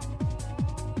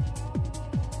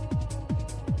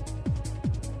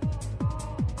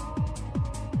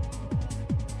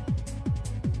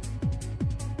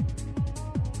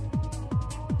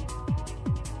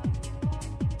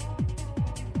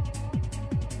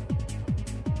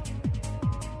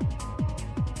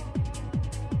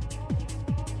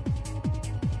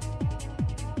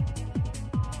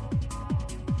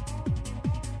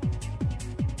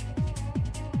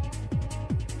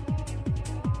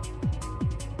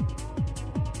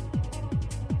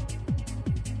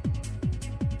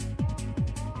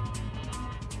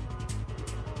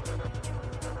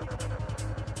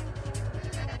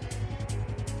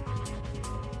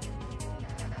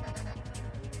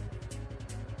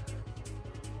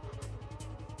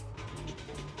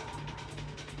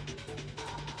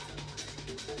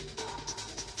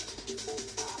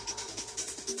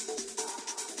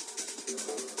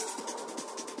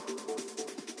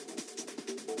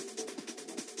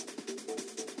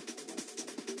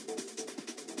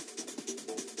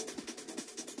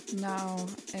 Now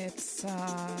it's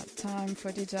time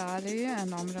for DJ Ali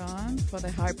and Omran for the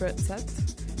hybrid set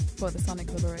for the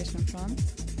Sonic Liberation Front.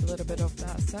 A little bit of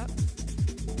that set.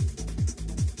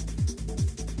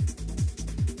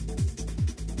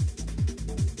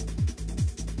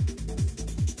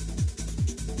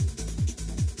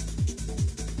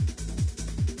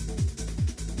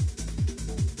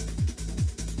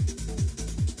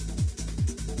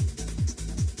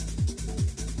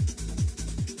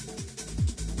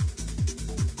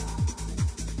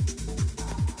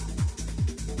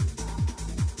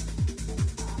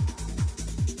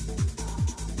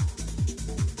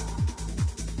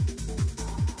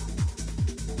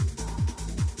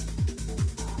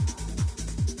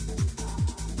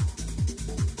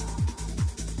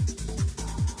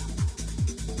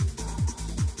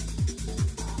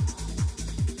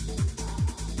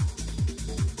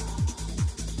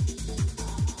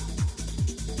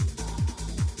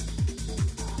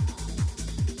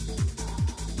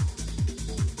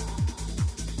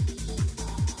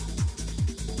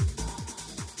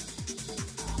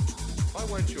 Why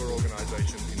won't your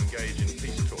organisation engage in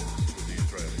peace talks with the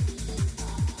Israelis?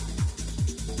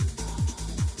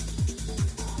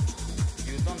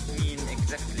 You don't mean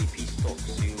exactly peace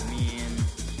talks, you mean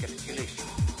capitulation,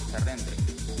 surrendering.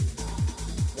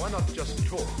 Why not just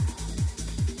talk?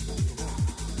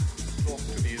 Talk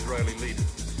to the Israeli leaders.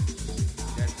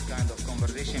 That kind of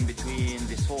conversation between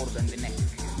the sword and the neck.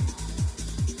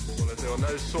 Well, if there are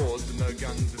no swords and no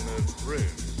guns in the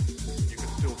room, you can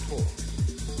still talk.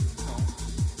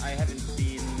 I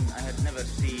have never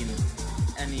seen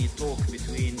any talk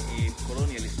between a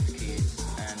colonialist case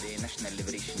and a national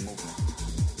liberation movement.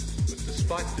 But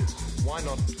despite this, why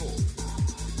not talk?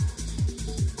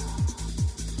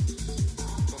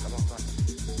 Talk about what?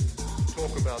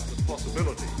 Talk about the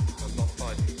possibility of not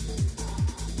fighting.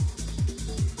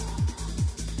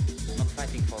 Not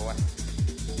fighting for what?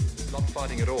 Not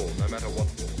fighting at all, no matter what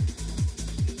for.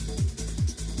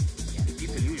 Yeah,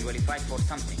 people usually fight for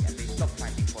something and they stop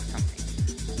fighting for something.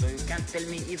 So you can't tell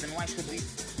me even why should we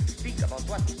speak about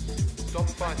what? Stop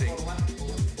fighting.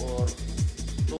 Or